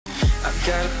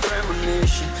got a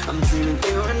premonition, I'm dreaming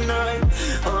you and I.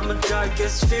 All my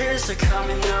darkest fears are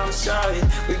coming outside.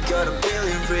 We got a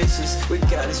billion races, we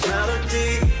got this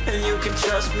melody, and you can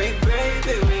trust me,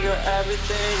 baby, we got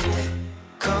everything.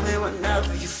 Call me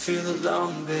whenever you feel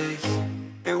alone, babe,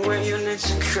 and when you need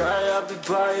to cry, I'll be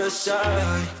by your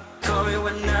side. Call me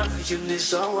whenever you need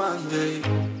someone, babe,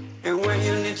 and when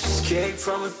you need to escape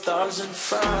from 1,000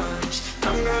 fires.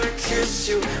 I'm gonna kiss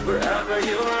you wherever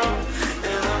you are,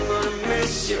 and I'm gonna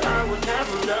miss you, I will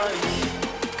never lie.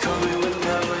 Call me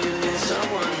whenever you need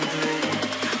someone, babe.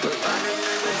 We're running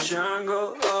in the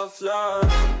jungle of love.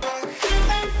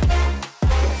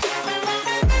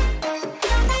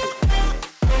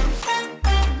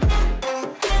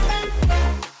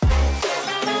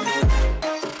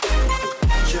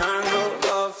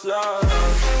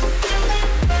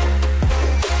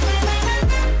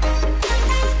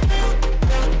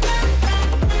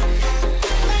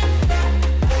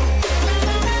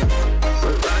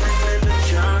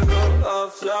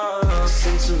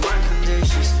 Listen to my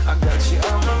conditions, I got you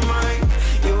on my mind.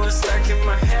 You were stuck in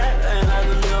my head and I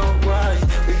don't know why.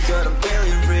 We got a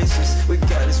billion reasons, we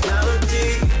got this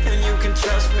melody, and you can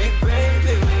trust me,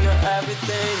 baby, we got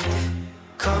everything.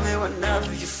 Call me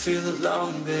whenever you feel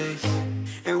alone, babe,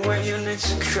 and when you need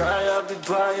to cry, I'll be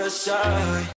by your side.